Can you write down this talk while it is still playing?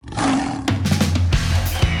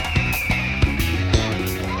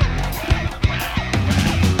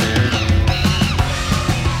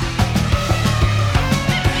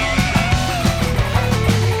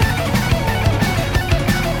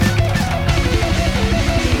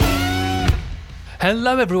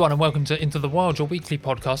Hello, everyone, and welcome to Into the Wild, your weekly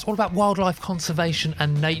podcast all about wildlife conservation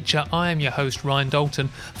and nature. I am your host, Ryan Dalton.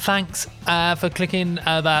 Thanks for clicking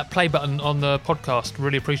that play button on the podcast.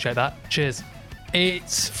 Really appreciate that. Cheers.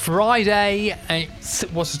 It's Friday.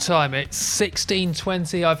 What's the time? It's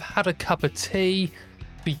 16:20. I've had a cup of tea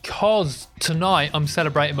because tonight I'm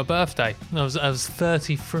celebrating my birthday. I was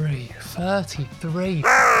 33. 33.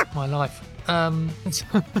 My life. I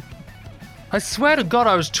swear to God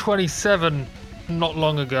I was 27 not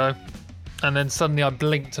long ago, and then suddenly I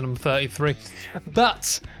blinked and I'm 33.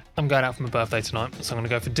 But I'm going out for my birthday tonight, so I'm going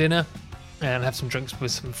to go for dinner and have some drinks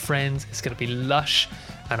with some friends. It's going to be lush,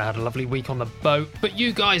 and I had a lovely week on the boat. But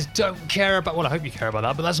you guys don't care about, well, I hope you care about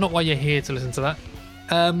that, but that's not why you're here to listen to that.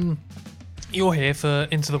 You're here for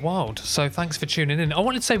Into the Wild, so thanks for tuning in. I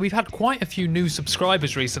wanted to say we've had quite a few new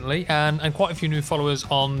subscribers recently and quite a few new followers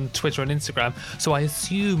on Twitter and Instagram, so I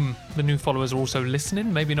assume the new followers are also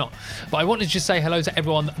listening, maybe not. But I wanted to just say hello to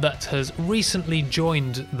everyone that has recently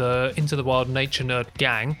joined the Into the Wild Nature Nerd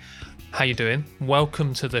gang. How you doing?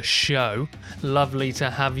 Welcome to the show. Lovely to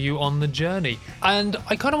have you on the journey. And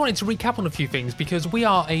I kind of wanted to recap on a few things because we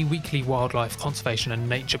are a weekly wildlife conservation and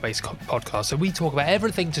nature-based podcast. So we talk about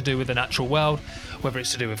everything to do with the natural world, whether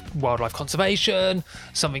it's to do with wildlife conservation,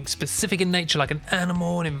 something specific in nature like an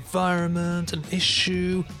animal, an environment, an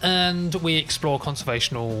issue, and we explore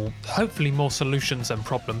conservational, hopefully more solutions than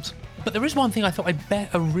problems. But there is one thing I thought I'd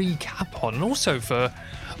better recap on, and also for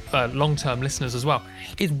long-term listeners as well,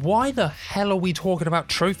 is why the hell are we talking about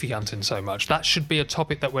trophy hunting so much? That should be a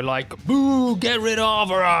topic that we're like, boo, get rid of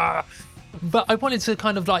her. But I wanted to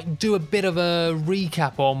kind of like do a bit of a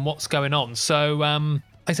recap on what's going on. So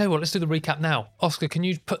I tell you what, let's do the recap now. Oscar, can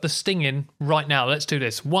you put the sting in right now? Let's do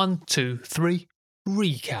this. 1, 2, 3,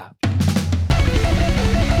 recap.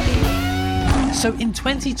 So in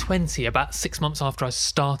 2020, about 6 months after I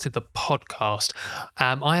started the podcast,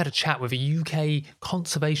 I had a chat with a UK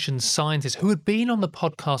conservation scientist who had been on the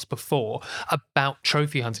podcast before about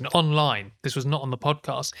trophy hunting online. This was not on the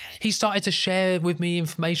podcast. He started to share with me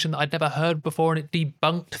information that I'd never heard before, and it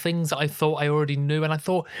debunked things that I thought I already knew. And I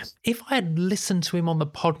thought, if I had listened to him on the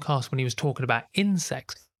podcast when he was talking about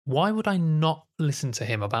insects, why would I not listen to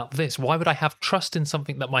him about this? Why would I have trust in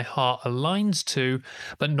something that my heart aligns to,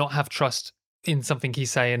 but not have trust in something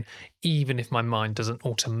he's saying, even if my mind doesn't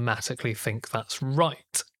automatically think that's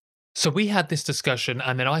right? So we had this discussion,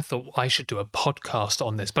 and then I thought I should do a podcast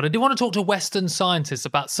on this. But I did want to talk to Western scientists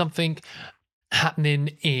about something happening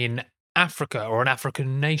in Africa, or an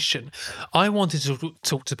African nation. I wanted to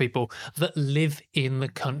talk to people that live in the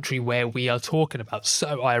country where we are talking about.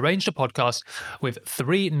 So I arranged a podcast with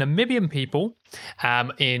 3 Namibian people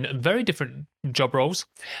in very different job roles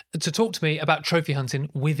to talk to me about trophy hunting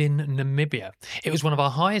within Namibia. It was one of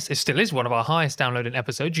our highest, it still is one of our highest downloaded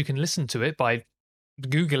episodes. You can listen to it by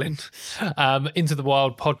Googling Into the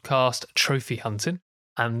Wild podcast trophy hunting,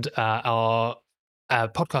 and our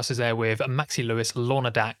podcast is there with Maxie Lewis,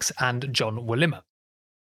 Lorna Dax, and John Willima.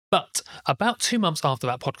 But about 2 months after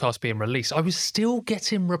that podcast being released, I was still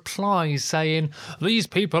getting replies saying, these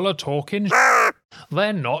people are talking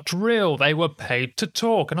they're not real, they were paid to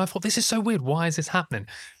talk. And I thought, this is so weird, why is this happening?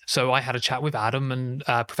 So I had a chat with Adam and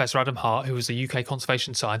Professor Adam Hart, who was a UK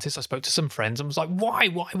conservation scientist. I spoke to some friends and was like, why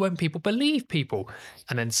won't people believe people?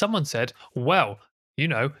 And then someone said, well, you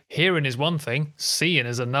know, hearing is one thing, seeing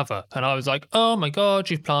is another. And I was like, oh my God,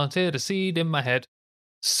 you've planted a seed in my head.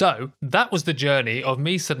 So that was the journey of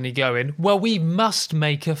me suddenly going, well, we must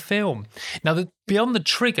make a film. Now, Beyond the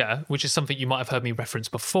Trigger, which is something you might have heard me reference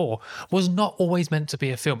before, was not always meant to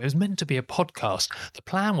be a film. It was meant to be a podcast. The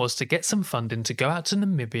plan was to get some funding to go out to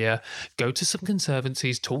Namibia, go to some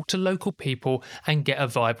conservancies, talk to local people, and get a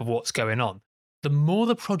vibe of what's going on. The more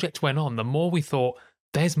the project went on, the more we thought,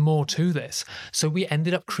 there's more to this. So we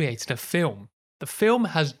ended up creating a film. The film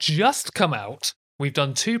has just come out. We've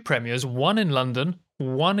done 2 premieres, one in London,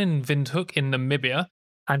 one in Windhoek in Namibia,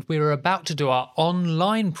 and we're about to do our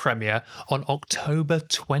online premiere on October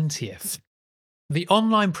 20th. The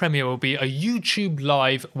online premiere will be a YouTube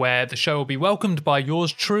live where the show will be welcomed by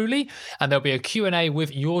yours truly, and there'll be a Q&A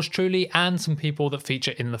with yours truly and some people that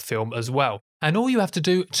feature in the film as well. And all you have to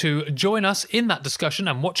do to join us in that discussion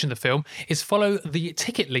and watching the film is follow the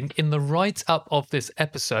ticket link in the write-up of this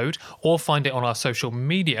episode, or find it on our social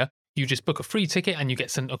media. You just book a free ticket and you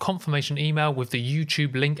get sent a confirmation email with the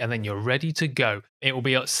YouTube link, and then you're ready to go. It will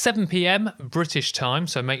be at 7 p.m. British time,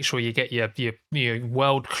 so make sure you get your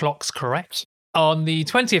world clocks correct, on the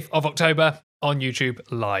 20th of October on YouTube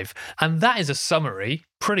Live. And that is a summary,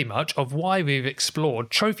 pretty much, of why we've explored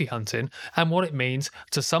trophy hunting and what it means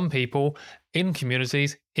to some people in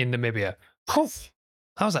communities in Namibia. Poof,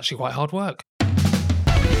 that was actually quite hard work.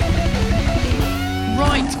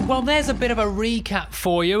 Right, well, there's a bit of a recap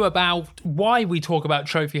for you about why we talk about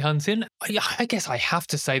trophy hunting. I guess I have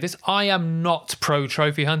to say this. I am not pro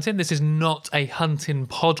trophy hunting. This is not a hunting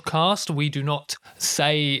podcast. We do not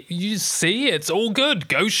say, you see, it's all good,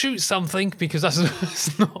 go shoot something, because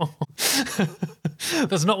that's not,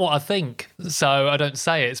 that's not what I think. So I don't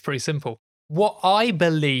say it. It's pretty simple. What I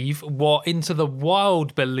believe, what Into the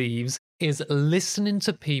Wild believes, is listening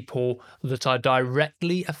to people that are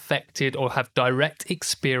directly affected or have direct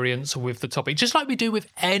experience with the topic, just like we do with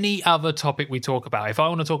any other topic we talk about. If I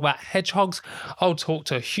want to talk about hedgehogs, I'll talk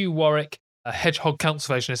to Hugh Warwick, a hedgehog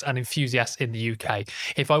conservationist and enthusiast in the UK.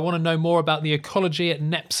 If I want to know more about the ecology at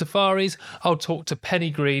Knepp Safaris, I'll talk to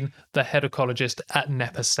Penny Green, the head ecologist at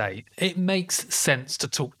Knepp Estate. It makes sense to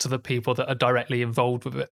talk to the people that are directly involved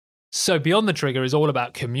with it. So Beyond the Trigger is all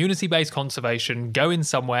about community-based conservation, going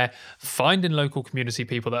somewhere, finding local community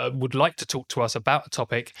people that would like to talk to us about a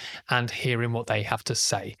topic and hearing what they have to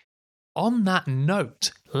say. On that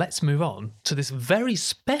note, let's move on to this very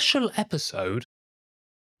special episode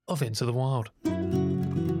of Into the Wild.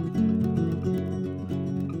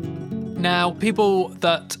 Now, people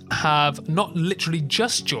that have not literally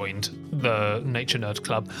just joined the Nature Nerd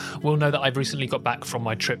Club will know that I've recently got back from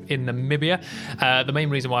my trip in Namibia. The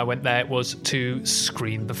main reason why I went there was to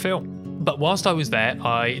screen the film. But whilst I was there,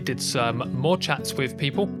 I did some more chats with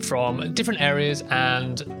people from different areas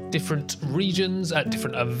and different regions at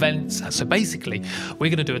different events. So basically,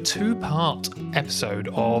 we're going to do a 2-part episode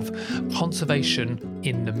of conservation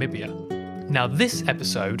in Namibia. Now, this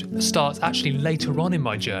episode starts actually later on in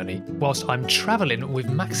my journey, whilst I'm travelling with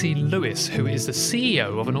Maxie Lewis, who is the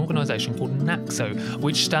CEO of an organisation called NACSO,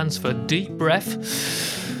 which stands for Deep Breath,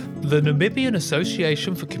 the Namibian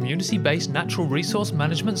Association for Community-Based Natural Resource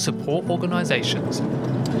Management Support Organisations.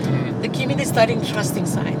 The Kimini is studying trusting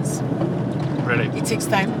science. Really? It takes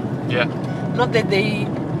time. Yeah. Not that they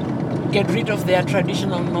get rid of their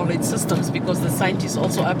traditional knowledge systems, because the scientists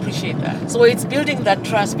also appreciate that. So it's building that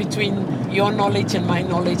trust between your knowledge and my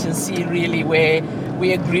knowledge and see really where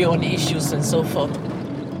we agree on issues and so forth.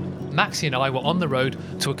 Maxie and I were on the road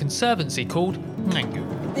to a conservancy called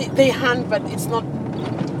Ngangu. They hunt, but it's not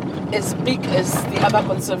as big as the other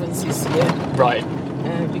conservancies here. Right.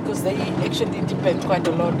 Because they actually depend quite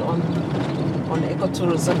a lot on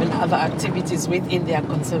ecotourism and other activities within their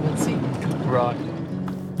conservancy. Right.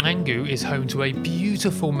 Ngangu is home to a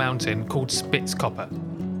beautiful mountain called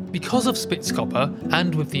Spitzkoppe. Because of Spitzkoppe,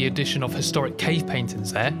 and with the addition of historic cave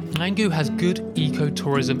paintings there, Ngangu has good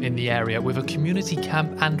ecotourism in the area with a community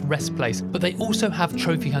camp and rest place, but they also have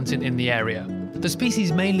trophy hunting in the area. The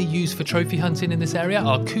species mainly used for trophy hunting in this area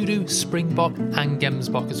are kudu, springbok and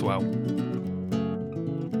gemsbok as well.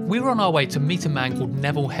 We were on our way to meet a man called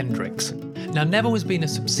Neville Hendricks. Now, Neville has been a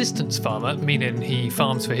subsistence farmer, meaning he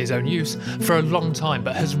farms for his own use, for a long time,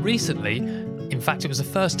 but has recently, in fact it was the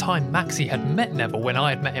first time Maxie had met Neville when I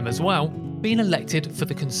had met him as well, been elected for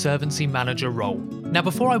the Conservancy Manager role. Now,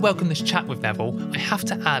 before I welcome this chat with Neville, I have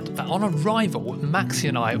to add that on arrival, Maxie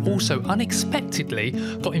and I also unexpectedly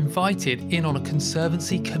got invited in on a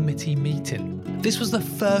Conservancy Committee meeting. This was the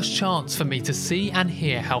first chance for me to see and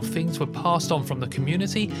hear how things were passed on from the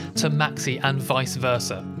community to Maxie and vice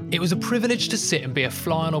versa. It was a privilege to sit and be a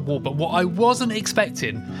fly on a wall, but what I wasn't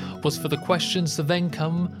expecting was for the questions to then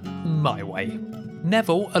come my way.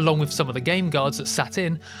 Neville, along with some of the game guards that sat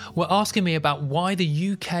in, were asking me about why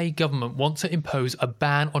the UK government want to impose a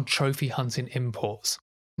ban on trophy hunting imports.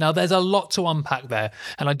 Now, there's a lot to unpack there,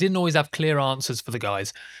 and I didn't always have clear answers for the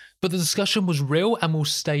guys, but the discussion was real and will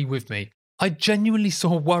stay with me. I genuinely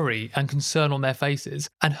saw worry and concern on their faces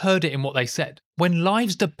and heard it in what they said. When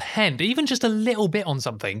lives depend even just a little bit on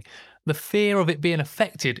something, the fear of it being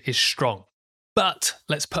affected is strong. But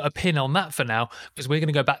let's put a pin on that for now, because we're going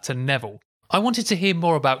to go back to Neville. I wanted to hear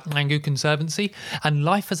more about Ngangu Conservancy and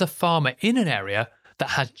life as a farmer in an area that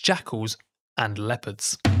had jackals and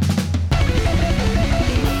leopards.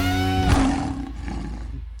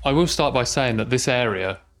 I will start by saying that this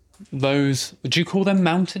area, those, would you call them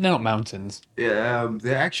mountains? They're not mountains. Yeah,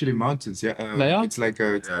 they're actually mountains. Yeah, they are. It's like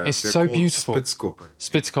it's so beautiful. Spitzkoppe.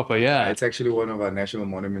 Spitzkoppe, yeah. It's actually one of our national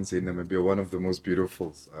monuments in Namibia. One of the most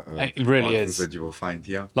beautiful. It really is. That you will find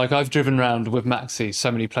here. Like, I've driven around with Maxie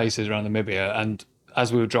so many places around Namibia, and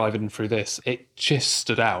as we were driving through this, it just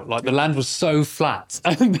stood out. Like, the land was so flat,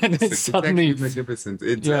 and then it suddenly... It's magnificent.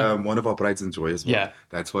 It's one of our prides and joy as well. Yeah.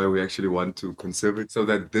 That's why we actually want to conserve it, so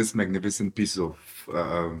that this magnificent piece of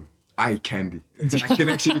eye candy, I can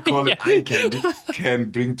actually call it eye candy, can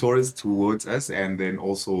bring tourists towards us, and then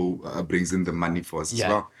also brings in the money for us as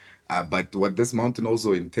well. But what this mountain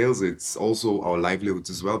also entails, it's also our livelihoods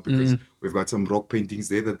as well, because we've got some rock paintings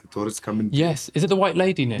there that the tourists come and Yes. Is it the White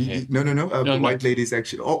Lady near here? No. The no. White Lady is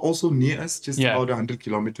actually also near us, just about 100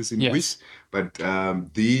 kilometers in Yes. west. But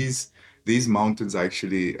these mountains are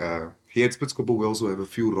actually here at Spitskopo. We also have a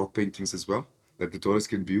few rock paintings as well that the tourists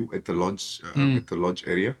can view at the lodge, at the lodge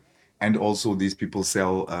area, and also these people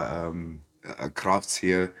sell crafts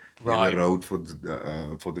here on the road for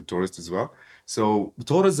the tourists as well. So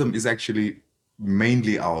tourism is actually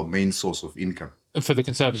mainly our main source of income. For the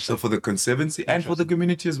Conservancy. So for the Conservancy and for the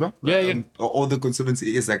community as well. Yeah. Or the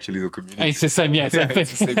Conservancy is actually the community. It's the same, yeah.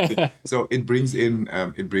 It's the same thing. So it brings in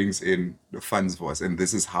the funds for us, and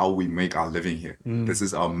this is how we make our living here. This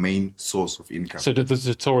is our main source of income. So there's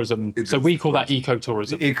the tourism. So we call that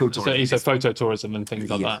ecotourism. Ecotourism. So phototourism and things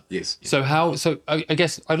like that. Yes. So I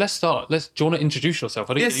guess let's start. Do you want to introduce yourself?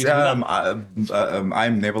 I didn't Yes, get you to do that.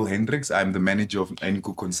 I'm Neville Hendricks. I'm the manager of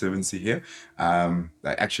Enku Conservancy here.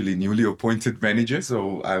 Actually newly appointed manager,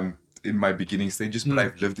 so I'm in my beginning stages, but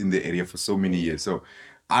I've lived in the area for so many years. So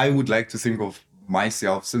I would like to think of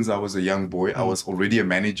myself, since I was a young boy, I was already a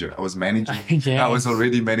manager. I was managing. Yes. I was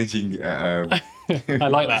already managing. I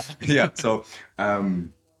like that. Yeah. So,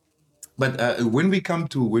 but when we come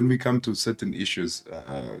to certain issues,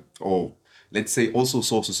 or let's say also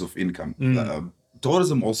sources of income,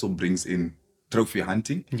 tourism also brings in trophy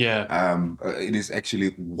hunting. Yeah. It is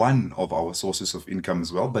actually one of our sources of income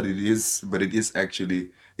as well, but it is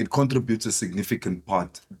actually, it contributes a significant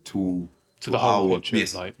part to the whole our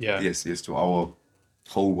picture, yes, to our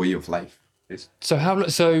whole way of life. Yes.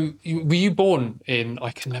 Were you born in?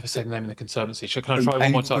 I can never say the name of the Conservancy. Can I try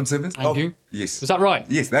one more time? Conservancy? Angu? Yes. Was that right?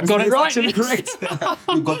 Yes, that's got it right. actually correct.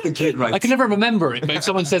 You got the kid right. I can never remember it, but if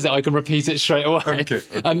someone says it, I can repeat it straight away.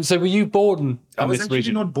 Okay. So were you born I in was this actually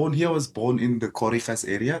region? not born here. I was born in the Corigas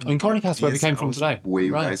area. In Corigas, where we came from today. Where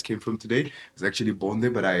you Right. guys came from today. I was actually born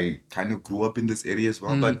there, but I kind of grew up in this area as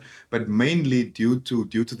well. Mm. But mainly due to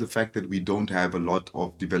the fact that we don't have a lot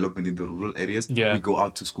of development in the rural areas, Yeah. we go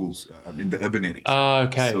out to schools in the urban areas.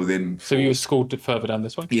 Okay. So you were schooled further down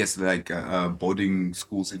this way? yes, like boarding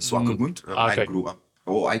schools in Swakopmund. Okay. I grew up,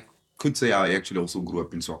 or I could say I actually also grew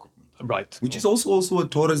up in Swakopmund, Right. which is also a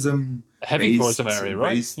tourism Heavy tourism area,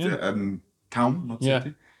 right? based, town, not Yeah.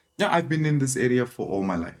 city. Yeah, I've been in this area for all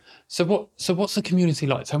my life. So what's the community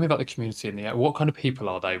like? Tell me about the community in the area. What kind of people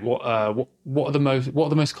are they? What are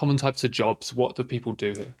the most common types of jobs? What do people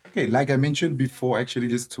do here? Okay, like I mentioned before, actually,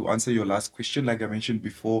 just to answer your last question, like I mentioned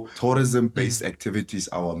before, tourism-based activities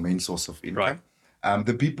are our main source of income. Right.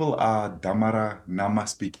 The people are Damara Nama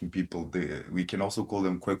speaking people. We can also call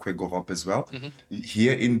them Kwekwe Gorop as well.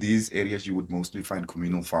 Here in these areas, you would mostly find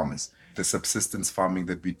communal farmers. The subsistence farming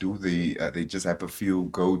that we do, they just have a few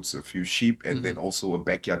goats, a few sheep, and then also a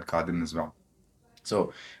backyard garden as well.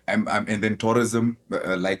 So, and then tourism,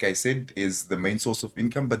 like I said, is the main source of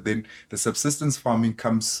income. But then the subsistence farming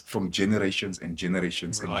comes from generations and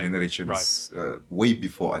generations and generations way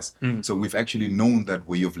before us. So we've actually known that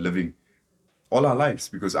way of living all our lives,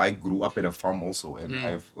 because I grew up at a farm also,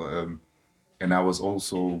 and I was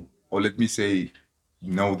also, or let me say,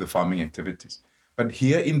 know the farming activities. But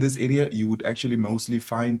here in this area, you would actually mostly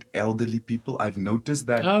find elderly people. I've noticed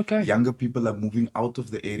that younger people are moving out of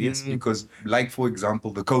the areas because, like, for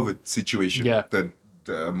example, the COVID situation,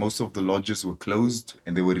 most of the lodges were closed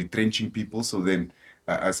and they were retrenching people. So then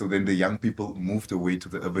the young people moved away to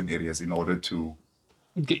the urban areas in order to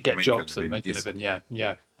get jobs and make a living.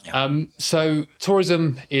 Yeah. So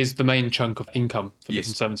tourism is the main chunk of income for the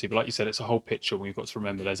Conservancy, but like you said, it's a whole picture. We've got to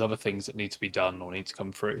remember there's other things that need to be done or need to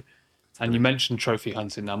come through. And you mentioned trophy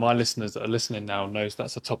hunting. Now, my listeners that are listening now knows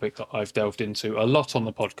that's a topic that I've delved into a lot on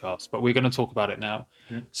the podcast, but we're going to talk about it now.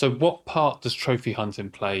 So what part does trophy hunting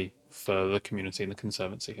play for the community and the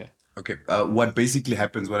Conservancy here? Okay, what basically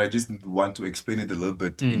happens, what I just want to explain it a little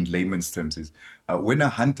bit in layman's terms is, when a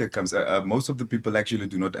hunter comes, most of the people actually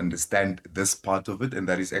do not understand this part of it, and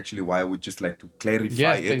that is actually why I would just like to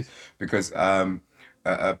clarify it, because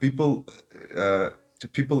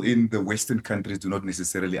people in the Western countries do not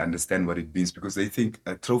necessarily understand what it means, because they think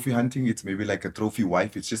trophy hunting, it's maybe like a trophy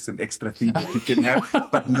wife. It's just an extra thing that you can have.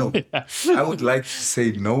 But no, I would like to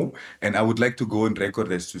say no. And I would like to go on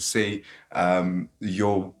record as to say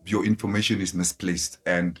your information is misplaced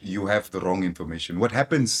and you have the wrong information. What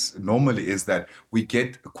happens normally is that we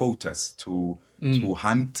get quotas to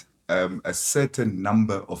hunt a certain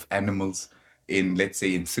number of animals in, let's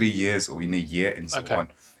say, in 3 years or in a year and so on.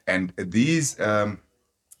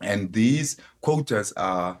 And these quotas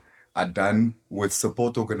are are done with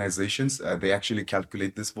support organizations. They actually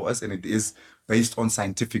calculate this for us, and it is based on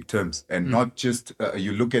scientific terms and not just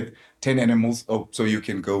you look at 10 animals, so you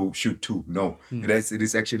can go shoot 2. No, it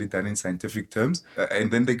is actually done in scientific terms.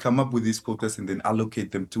 And then they come up with these quotas and then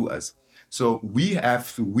allocate them to us. So we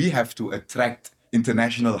have to attract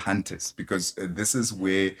international hunters, because this is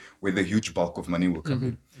where the huge bulk of money will come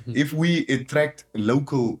in. If we attract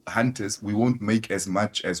local hunters, we won't make as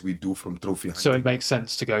much as we do from trophy hunting. So it makes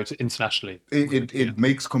sense to go to internationally. It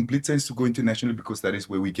makes complete sense to go internationally, because that is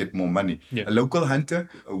where we get more money. Yeah. A local hunter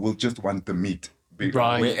will just want the meat.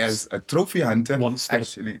 Right. Whereas a trophy hunter wants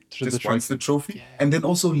the trophy and then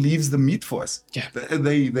also leaves the meat for us. Yeah.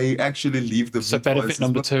 They actually leave the meat for us. So benefit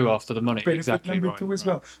number 2 after the money. Benefit number 2 as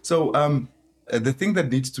well. So the thing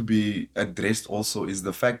that needs to be addressed also is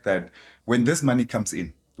the fact that when this money comes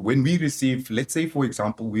in, when we receive, let's say, for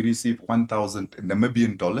example, we receive 1,000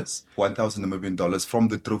 Namibian dollars from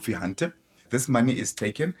the trophy hunter, this money is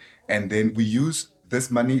taken and then we use this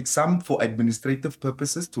money, some for administrative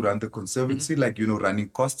purposes to run the conservancy, like, running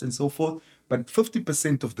costs and so forth. But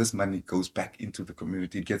 50% of this money goes back into the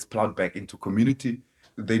community. It gets plowed back into community.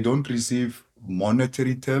 They don't receive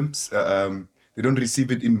monetary terms. They don't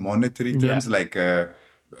receive it in monetary terms, like a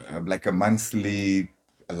monthly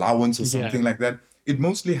allowance or something like that. It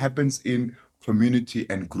mostly happens in community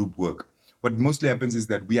and group work. What mostly happens is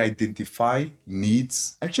that we identify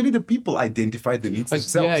needs. Actually, the people identify the needs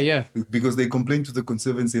themselves. Because they complain to the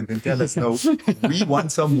conservancy and then tell us, no, we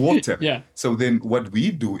want some water. So then what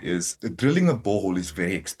we do is, drilling a borehole is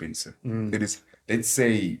very expensive. It is, let's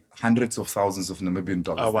say, hundreds of thousands of Namibian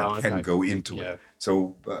dollars that can go into it.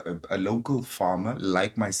 So a local farmer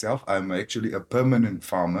like myself, I'm actually a permanent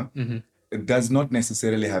farmer, does not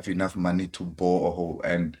necessarily have enough money to bore a hole.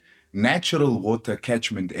 And natural water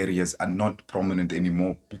catchment areas are not prominent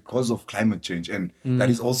anymore because of climate change. And that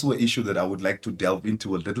is also an issue that I would like to delve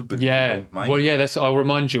into a little bit. I'll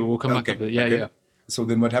remind you. We'll come back to it. So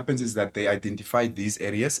then what happens is that they identify these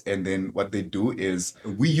areas, and then what they do is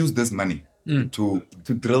we use this money to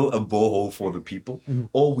drill a borehole for the people,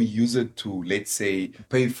 or we use it to, let's say,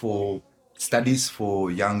 pay for studies for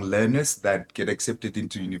young learners that get accepted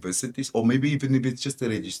into universities, or maybe even if it's just a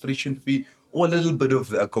registration fee or a little bit of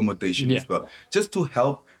the accommodation as well, just to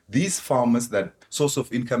help these farmers that source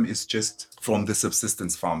of income is just from the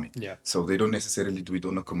subsistence farming. So they don't necessarily do it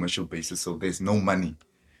on a commercial basis, so there's no money.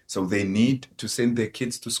 So they need to send their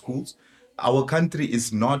kids to schools. Our country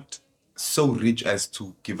is not so rich as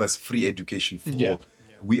to give us free education for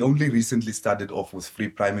we only recently started off with free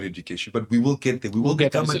primary education, but we will get there. We will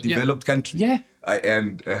become a developed country.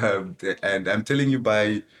 And I'm telling you,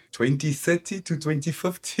 by 2030 to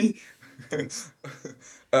 2050,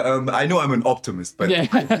 I know I'm an optimist, but I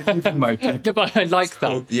believe in my people. But I like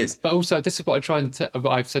that. Yes. But also, this is what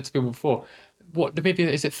I've said to people before. What, Namibia,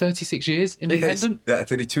 is it 36 years independent? Yes.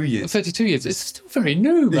 32 years. 32 years. It's still very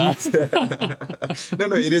new, man.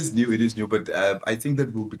 No, it is new. It is new. But I think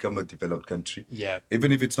that we'll become a developed country.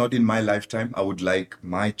 Even if it's not in my lifetime, I would like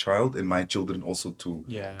my child and my children also to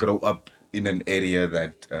grow up in an area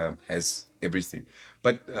that has everything.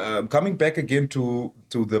 But coming back again to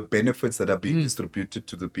the benefits that are being distributed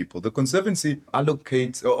to the people, the Conservancy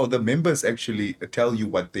allocates, or the members actually tell you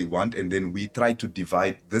what they want, and then we try to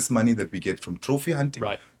divide this money that we get from trophy hunting,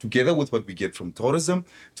 together with what we get from tourism,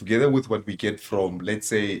 together with what we get from, let's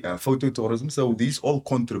say, photo tourism. So these all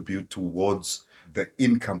contribute towards the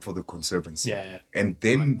income for the Conservancy. And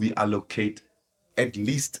then we allocate at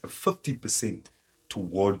least 50%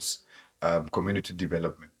 towards community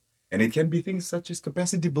development. And it can be things such as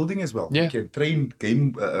capacity building as well. We can train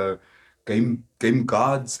game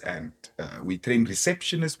guards, and we train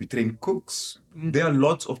receptionists, we train cooks. There are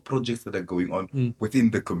lots of projects that are going on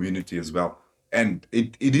within the community as well. And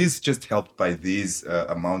it is just helped by these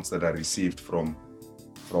amounts that are received from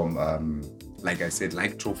like I said,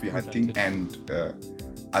 like trophy hunting and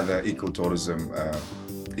other ecotourism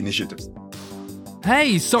initiatives.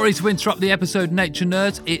 Hey, sorry to interrupt the episode, Nature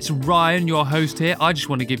Nerds. It's Ryan, your host here. I just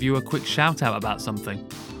want to give you a quick shout out about something.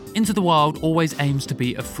 Into the Wild always aims to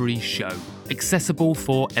be a free show, accessible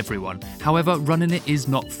for everyone. However, running it is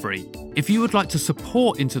not free. If you would like to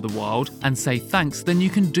support Into the Wild and say thanks, then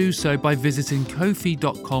you can do so by visiting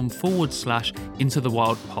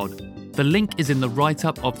kofi.com/IntoTheWildPod. The link is in the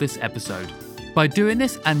write-up of this episode. By doing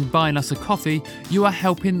this and buying us a coffee, you are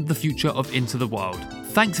helping the future of Into the Wild.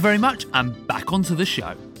 Thanks very much, and back onto the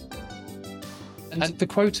show. And the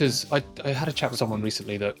quotas, I had a chat with someone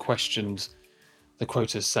recently that questioned the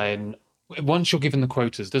quotas, saying, Once you're given the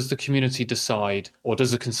quotas, does the community decide, or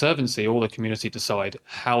does the Conservancy or the community decide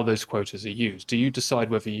how those quotas are used? Do you decide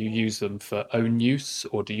whether you use them for own use,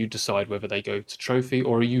 or do you decide whether they go to trophy,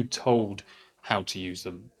 or are you told how to use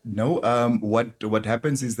them? No, what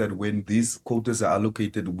happens is that when these quotas are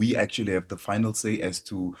allocated, we actually have the final say as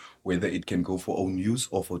to whether it can go for own use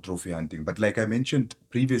or for trophy hunting. But like I mentioned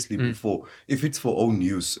previously before, if it's for own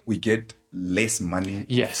use, we get less money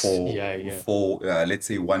Yes, for yeah. for let's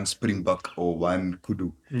say one springbok or one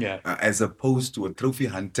kudu, Yeah. as opposed to a trophy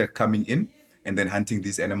hunter coming in and then hunting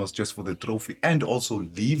these animals just for the trophy and also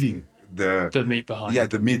leaving The meat behind.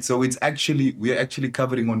 the meat. So we're actually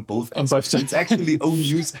covering on both ends. both So sides. it's actually own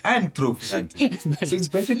use and trophy hunting. So it's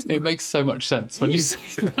better to It makes so much sense when you say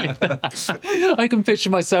it like that. I can picture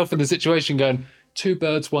myself in the situation going, 2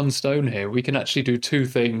 birds, 1 stone here. We can actually do 2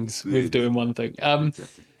 things with doing 1 thing.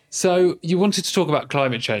 So you wanted to talk about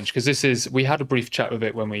climate change, because we had a brief chat with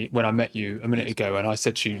it when I met you a minute ago, and I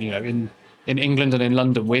said to you, in England and in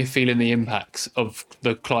London, we're feeling the impacts of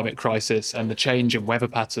the climate crisis and the change in weather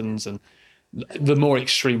patterns and the more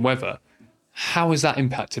extreme weather. How has that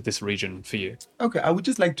impacted this region for you? Okay, I would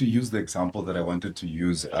just like to use the example that I wanted to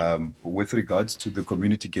use with regards to the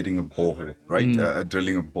community getting a borehole, right?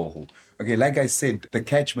 Drilling a borehole. Okay, like I said,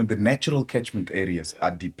 the natural catchment areas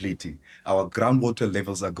are depleting. Our groundwater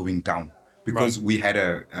levels are going down because we had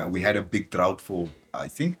a big drought for, I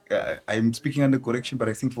think, I'm speaking under correction, but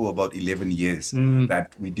I think for about 11 years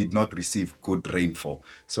that we did not receive good rainfall.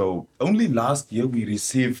 So only last year we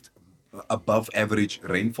received above average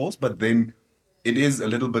rainfalls, but then it is a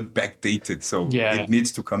little bit backdated, so it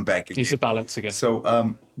needs to come back again. Needs to balance again. So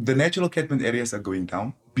the natural catchment areas are going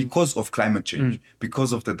down because of climate change,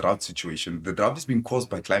 because of the drought situation. The drought is being caused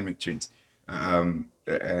by climate change, and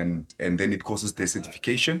then it causes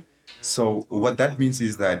desertification. So what that means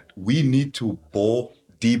is that we need to bore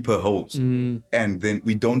deeper holes, and then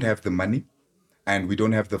we don't have the money, and we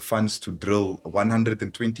don't have the funds to drill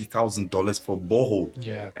 $120,000 for borehole.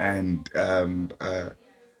 Yeah. And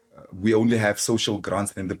we only have social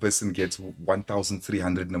grants, and the person gets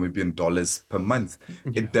 1,300 Namibian dollars per month.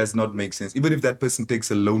 It does not make sense. Even if that person takes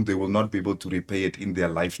a loan, they will not be able to repay it in their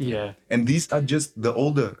lifetime. Yeah. And these are just the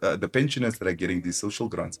older, the pensioners that are getting these social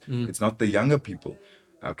grants. It's not the younger people.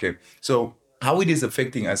 Okay. So how it is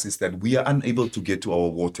affecting us is that we are unable to get to our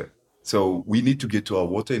water. So we need to get to our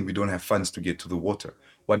water, and we don't have funds to get to the water.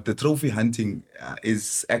 What the trophy hunting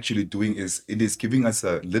is actually doing is it is giving us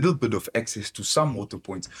a little bit of access to some water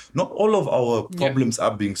points. Not all of our problems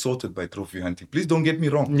are being sorted by trophy hunting. Please don't get me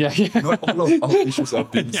wrong. Yeah. Not all of our issues are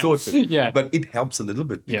being sorted. Yeah. But it helps a little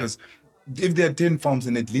bit because if there are 10 farms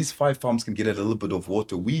and at least 5 farms can get a little bit of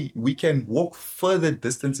water, we can walk further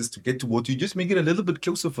distances to get to water. You just make it a little bit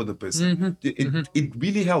closer for the person. It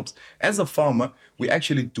really helps. As a farmer, we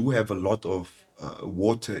actually do have a lot of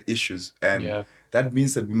water issues, and that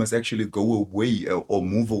means that we must actually go away or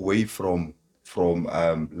move away from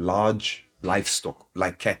large livestock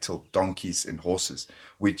like cattle, donkeys, and horses,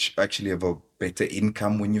 which actually have a better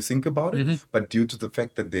income when you think about it. But due to the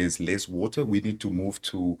fact that there's less water, we need to move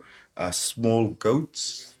to small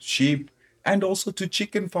goats, sheep, and also to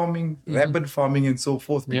chicken farming, rabbit farming, and so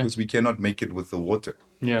forth, because we cannot make it with the water.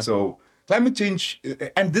 So climate change,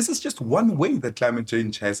 and this is just one way that climate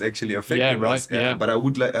change has actually affected us. But I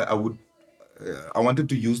wanted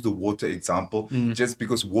to use the water example just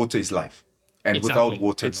because water is life. And without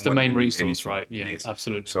water, it's the main resource, right? Yeah, yes.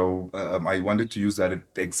 Absolutely. So I wanted to use that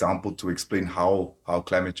example to explain how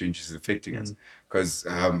climate change is affecting us. Because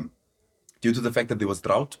due to the fact that there was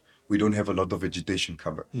drought, we don't have a lot of vegetation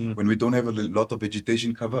cover. When we don't have a lot of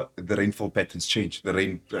vegetation cover, the rainfall patterns change.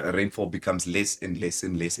 The rainfall becomes less and less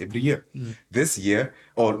and less every year. This year,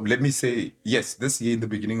 or let me say, yes, this year in the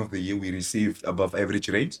beginning of the year, we received above average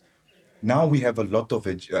rains. Now we have a lot of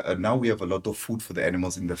food for the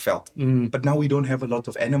animals in the veld, but now we don't have a lot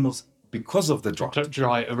of animals because of the drought.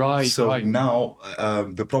 So now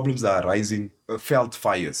the problems are arising. Veld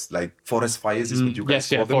fires, like forest fires, is what you guys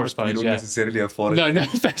call them. Forest fires. You don't necessarily have forest. No,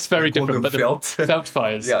 that's very different. But the veld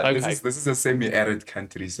fires. This is a semi-arid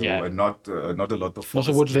country, so not a lot of forest.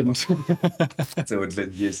 Not a woodland. It's a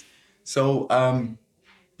woodland, yes. So.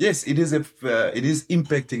 Yes, it is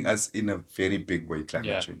impacting us in a very big way,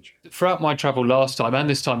 climate change. Throughout my travel last time and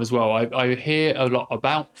this time as well, I hear a lot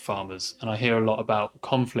about farmers and I hear a lot about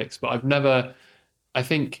conflicts, but I've never, I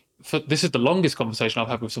think, this is the longest conversation I've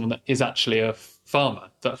had with someone that is actually a farmer,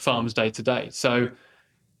 that farms day to day. So,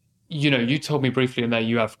 you told me briefly in there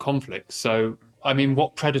you have conflicts. So, I mean,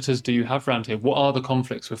 what predators do you have around here? What are the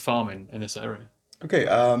conflicts with farming in this area? Okay,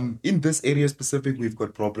 in this area specific, we've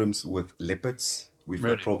got problems with leopards. We've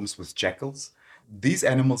got problems with jackals. these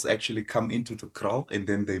animals actually come into the kraal and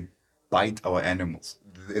then they bite our animals.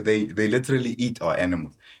 They literally eat our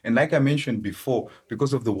animals. And like I mentioned before,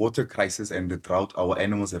 because of the water crisis and the drought, our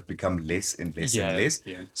animals have become less and less and less.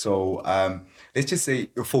 Yeah. So let's just say,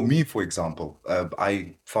 for me, for example,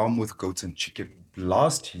 I farm with goats and chicken.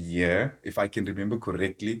 Last year, if I can remember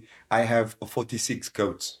correctly, I have 46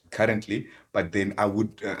 goats currently, but then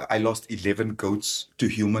I lost 11 goats to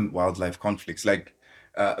human wildlife conflicts. Like,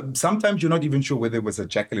 sometimes you're not even sure whether it was a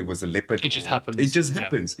jackal, it was a leopard. It just happens. It just Yeah.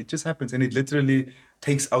 happens. It just happens, and it literally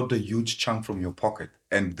takes out a huge chunk from your pocket.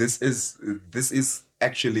 And this is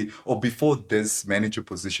actually, or before this manager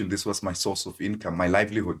position, this was my source of income, my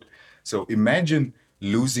livelihood. So imagine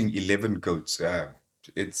losing 11 goats.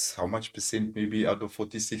 It's how much percent? Maybe out of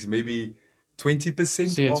 46, maybe 20%.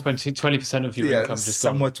 So yeah, of 20% of your income just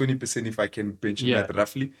gone. somewhat 20%, if I can mention Yeah. that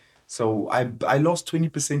roughly. So I lost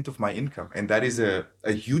 20% of my income, and that is a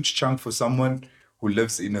huge chunk for someone who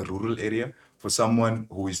lives in a rural area, for someone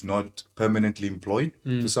who is not permanently employed,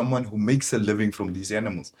 for someone who makes a living from these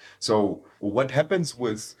animals. So what happens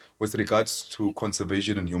with regards to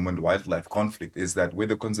conservation and human wildlife conflict is that where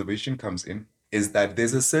the conservation comes in is that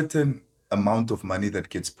there's a certain amount of money that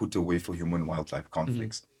gets put away for human wildlife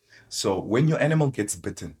conflicts. So when your animal gets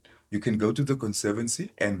bitten, you can go to the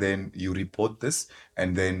conservancy and then you report this,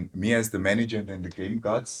 and then me as the manager and then the game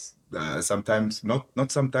guards, sometimes not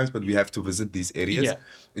sometimes, but we have to visit these areas. Yeah.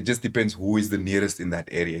 It just depends who is the nearest in that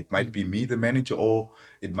area. It might be me, the manager, or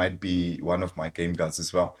it might be one of my game guards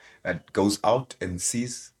as well, that goes out and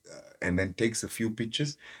sees and then takes a few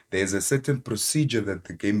pictures. There's a certain procedure that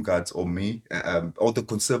the game guards or me or the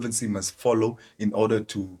conservancy must follow in order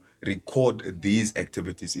to record these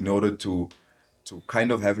activities, in order to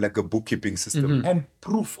kind of have like a bookkeeping system and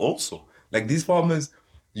proof also. Like these farmers,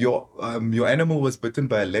 your animal was bitten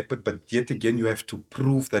by a leopard, but yet again you have to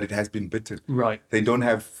prove that it has been bitten. Right. They don't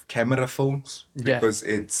have camera phones Yeah. because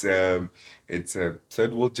it's a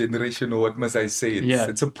third world generation, or what must I say?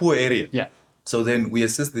 It's a poor area. Yeah. So then we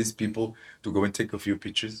assist these people to go and take a few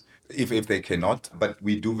pictures if they cannot, but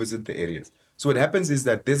we do visit the areas. So what happens is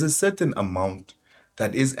that there's a certain amount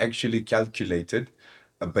that is actually calculated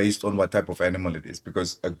based on what type of animal it is,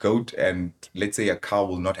 because a goat and let's say a cow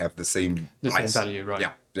will not have the same price. Value, right?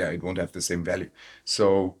 Yeah, it won't have the same value.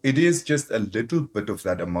 So it is just a little bit of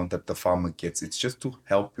that amount that the farmer gets. It's just to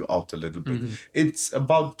help you out a little bit. It's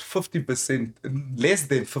about 50%, less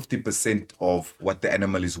than 50% of what the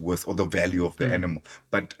animal is worth, or the value of the animal.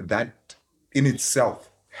 But that in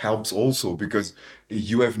itself helps also, because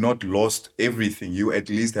you have not lost everything. You at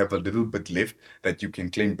least have a little bit left that you can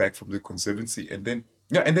claim back from the conservancy, and then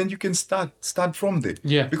you can start from there.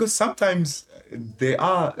 Yeah. Because sometimes there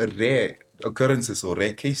are rare occurrences or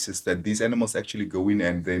rare cases that these animals actually go in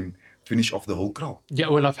and then finish off the whole crowd. Yeah,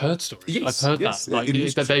 well, I've heard stories. Yes, I've heard yes, that. Like it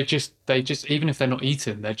is that they just even if they're not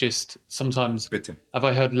eaten, they're just sometimes Bitten. Have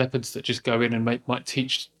I heard leopards that just go in and might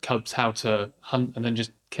teach cubs how to hunt and then just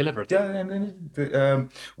kill everything? Yeah, and then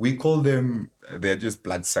we call them, they're just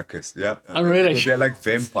bloodsuckers. Yeah. Oh, really? They're like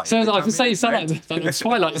vampires. So They I come can say in, it's like right? the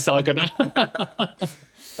Twilight Saga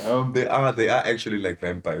now. They are actually like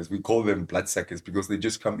vampires. We call them bloodsuckers because they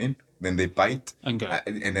just come in, then they bite And go.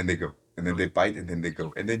 and then they go, and then they bite and then they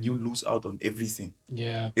go, and then you lose out on everything.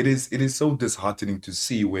 Yeah. It is so disheartening to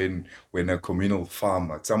see when a communal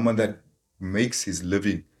farmer, someone that makes his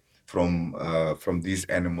living from these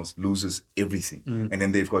animals, loses everything, and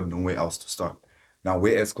then they've got nowhere else to start. Now,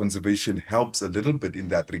 whereas conservation helps a little bit in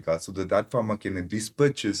that regard, so that farmer can at least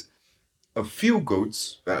purchase a few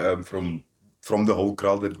goats from the whole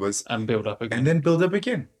crowd that was, And build up again. and then build up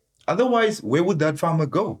again. Otherwise, where would that farmer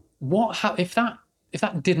go? If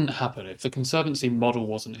that didn't happen, if the conservancy model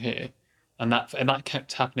wasn't here, and that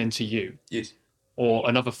kept happening to you Yes. or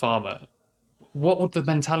another farmer, what would the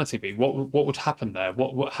mentality be? What would happen there?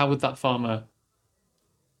 How would that farmer?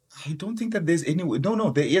 I don't think that there's any. No,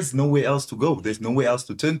 there is nowhere else to go. There's nowhere else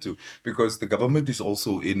to turn to, because the government is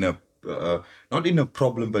also in a not in a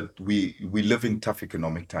problem, but we live in tough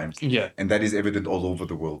economic times. Yeah. And that is evident all over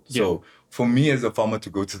the world. Yeah. So for me as a farmer to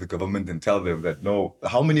go to the government and tell them that, no,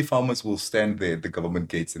 how many farmers will stand there at the government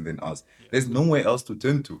gates and then ask? There's nowhere else to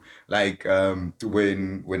turn to. Like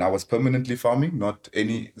when I was permanently farming, not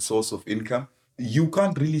any source of income, you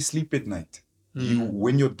can't really sleep at night.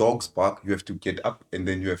 When your dogs bark, you have to get up and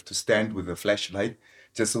then you have to stand with a flashlight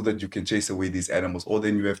just so that you can chase away these animals, or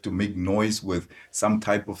then you have to make noise with some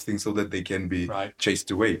type of thing so that they can be Right.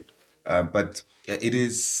 chased away. But it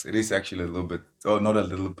is actually a little bit, or not a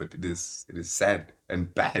little bit, it is sad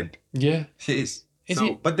and bad. Yeah. Yes. Is So,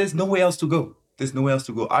 it- but there's nowhere else to go. There's nowhere else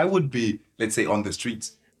to go. I would be, let's say, on the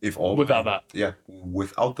streets. If all Without that. Yeah,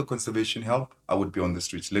 without the conservation help, I would be on the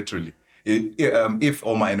streets literally. If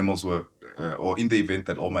all my animals were, or in the event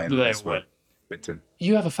that all my animals were bitten.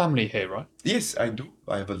 You have a family here, right? Yes, I do.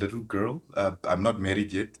 I have a little girl. I'm not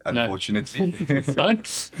married yet, unfortunately. Fine.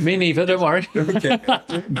 Me neither, don't worry. Okay,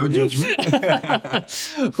 no judgment.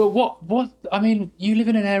 But what, I mean, you live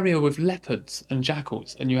in an area with leopards and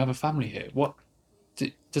jackals and you have a family here. What,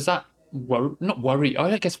 does that not worry,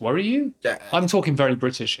 I guess worry you? Yeah. I'm talking very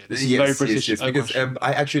British here. This is very British. Yes, because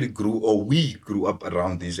I actually we grew up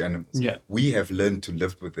around these animals. Yeah. We have learned to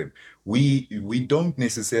live with them. We don't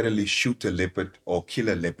necessarily shoot a leopard or kill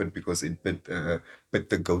a leopard because it bit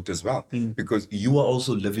the goat as well. Because you are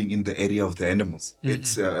also living in the area of the animals.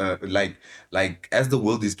 It's like as the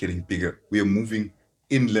world is getting bigger, we are moving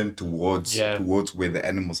inland towards where the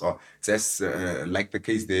animals are. That's like the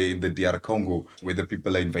case there in the DR Congo, where the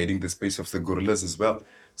people are invading the space of the gorillas as well.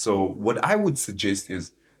 So what I would suggest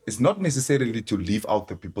is it's not necessarily to leave out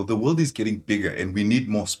the people. The world is getting bigger and we need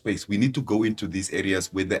more space. We need to go into these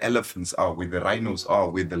areas where the elephants are, where the rhinos are,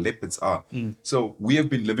 where the leopards are. So we have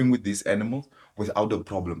been living with these animals without a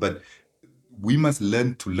problem. But we must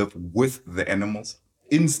learn to live with the animals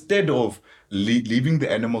instead of leaving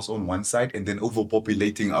the animals on one side and then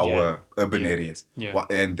overpopulating our urban areas.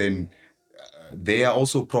 And then there are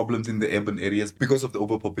also problems in the urban areas because of the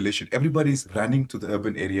overpopulation. Everybody's running to the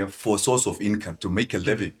urban area for a source of income to make a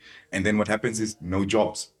living. And then what happens is no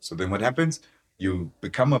jobs. So then what happens? You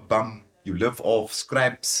become a bum, you live off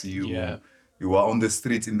scraps, you are on the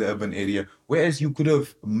streets in the urban area. Whereas you could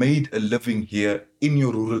have made a living here in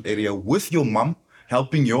your rural area with your mom,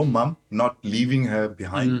 helping your mom, not leaving her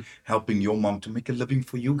behind, helping your mom to make a living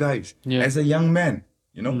for you guys as a young man,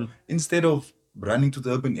 instead of running to the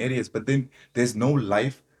urban areas. But then there's no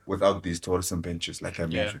life without these tourism benches, like I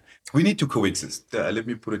mentioned. We need to coexist, let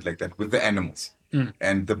me put it like that, with the animals.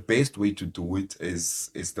 And the best way to do it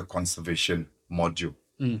is the conservation module.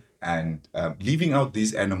 And leaving out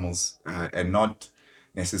these animals and not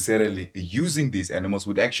necessarily using these animals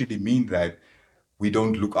would actually mean that we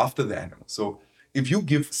don't look after the animals. So if you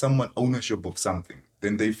give someone ownership of something,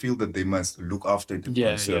 then they feel that they must look after it and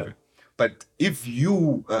conserve it. But if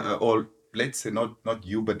you, or let's say not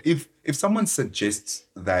you, but if someone suggests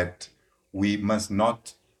that we must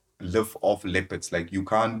not live off leopards, like you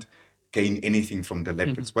can't gain anything from the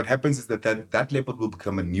leopards, what happens is that leopard will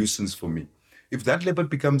become a nuisance for me. If that leopard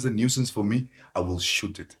becomes a nuisance for me, I will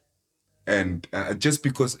shoot it. And just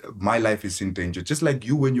because my life is in danger, just like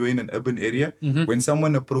you, when you're in an urban area, when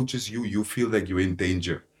someone approaches you, you feel like you're in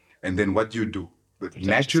danger. And then what do you do?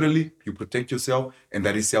 Naturally, you protect yourself, and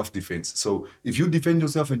that is self-defense. So if you defend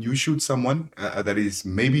yourself and you shoot someone that is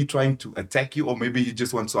maybe trying to attack you, or maybe he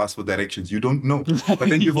just wants to ask for directions, you don't know. But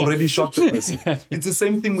then you've already shot the person. It's the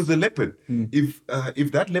same thing with the leopard.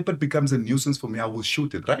 If that leopard becomes a nuisance for me, I will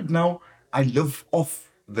shoot it. Right now, I live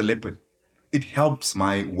off the leopard. It helps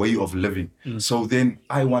my way of living. So then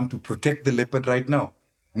I want to protect the leopard right now.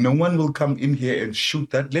 No one will come in here and shoot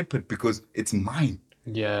that leopard because it's mine.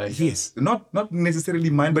 Yes, not necessarily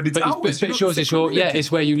mine, but it's ours. It's yours. It's your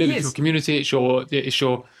it's where you live. It's your community. It's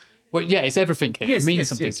your. Well, it's everything here. It means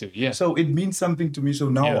something to you. So it means something to me. So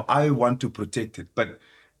now I want to protect it. But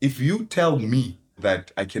if you tell me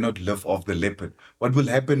that I cannot live off the leopard, what will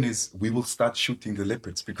happen is we will start shooting the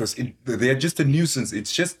leopards because they are just a nuisance.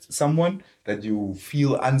 It's just someone that you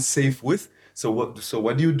feel unsafe with. So what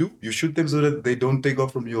do? You shoot them so that they don't take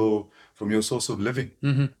off from your source of living.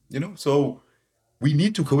 So we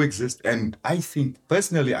need to coexist. And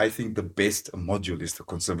personally, I think the best module is the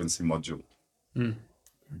conservancy module.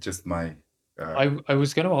 Just my... I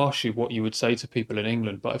was going to ask you what you would say to people in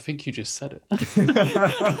England, but I think you just said it.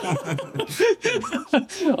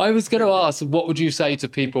 I was going to ask, what would you say to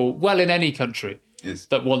people, in any country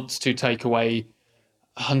that wants to take away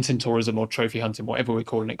hunting tourism or trophy hunting, whatever we're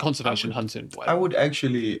calling it, conservation hunting? Whatever. I would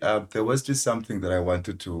actually, there was just something that I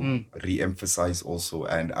wanted to re-emphasize also,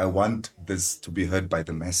 and I want this to be heard by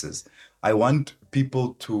the masses. I want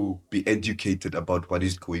people to be educated about what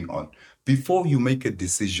is going on. Before you make a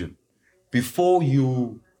decision, before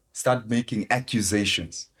you start making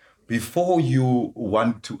accusations, before you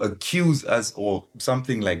want to accuse us or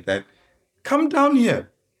something like that, come down here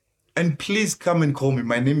and please come and call me.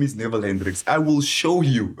 My name is Neville Hendricks. I will show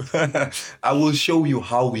you. I will show you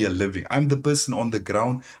how we are living. I'm the person on the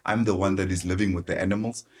ground. I'm the one that is living with the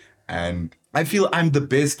animals. And I feel I'm the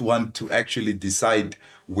best one to actually decide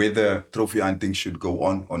whether trophy hunting should go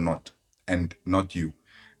on or not, and not you.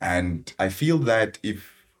 And I feel that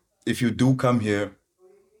if you do come here,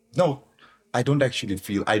 I don't actually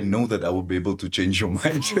feel. I know that I will be able to change your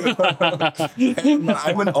mind.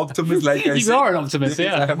 I'm an optimist, like I said. You are an optimist,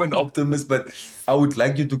 yeah. I'm an optimist, but I would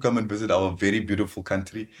like you to come and visit our very beautiful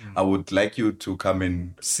country. I would like you to come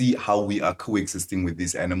and see how we are coexisting with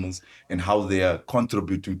these animals and how they are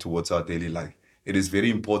contributing towards our daily life. It is very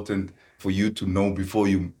important for you to know before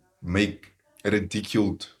you make a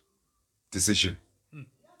ridiculed decision.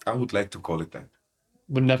 I would like to call it that.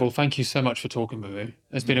 Well, Neville, thank you so much for talking with me.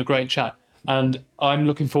 It's been a great chat. And I'm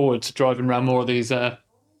looking forward to driving around more of these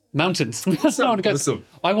mountains. Awesome.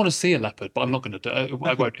 I want to see a leopard, but I'm not going to do it. It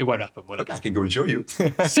won't happen, will it? I can go and show you.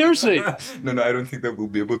 Seriously? No, I don't think that we'll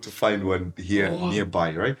be able to find one here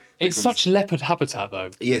nearby, right? It's such leopard habitat, though.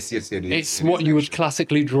 Yes, it is. It's what you would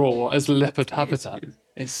classically draw as leopard habitat.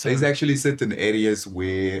 It's so... There's actually certain areas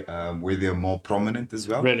where they're more prominent as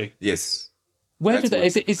well. Really? Yes. Where do they?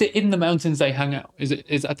 Is it in the mountains they hang out? Do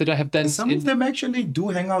they have dense? Some of them actually do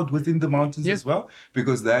hang out within the mountains as well,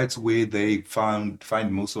 because that's where they find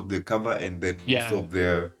most of their cover, and then most of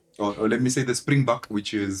their, or let me say, the springbuck,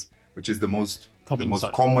 which is the most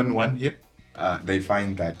common one here. They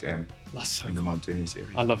find that in the mountainous area.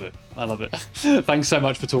 I love it. Thanks so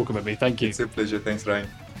much for talking with me. Thank you. It's a pleasure. Thanks, Ryan.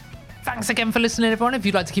 Thanks again for listening, everyone. If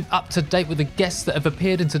you'd like to keep up to date with the guests that have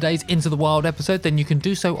appeared in today's Into the Wild episode, then you can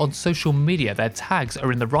do so on social media. Their tags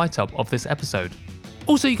are in the write-up of this episode.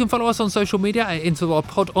 Also, you can follow us on social media at Into the Wild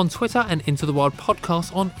Pod on Twitter and Into the Wild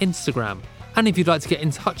Podcast on Instagram. And if you'd like to get in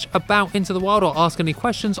touch about Into the Wild or ask any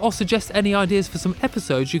questions or suggest any ideas for some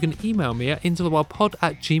episodes, you can email me at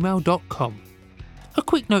intothewildpod@gmail.com. A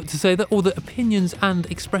quick note to say that all the opinions and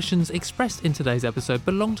expressions expressed in today's episode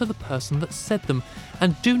belong to the person that said them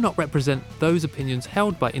and do not represent those opinions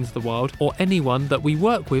held by Into the Wild or anyone that we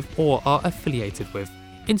work with or are affiliated with.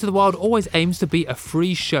 Into the Wild always aims to be a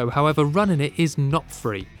free show, however running it is not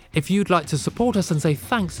free. If you'd like to support us and say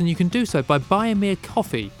thanks, then you can do so by buying me a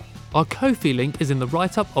coffee. Our Ko-fi link is in the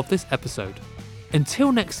write-up of this episode.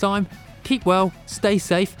 Until next time, keep well, stay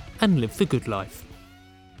safe and live the good life.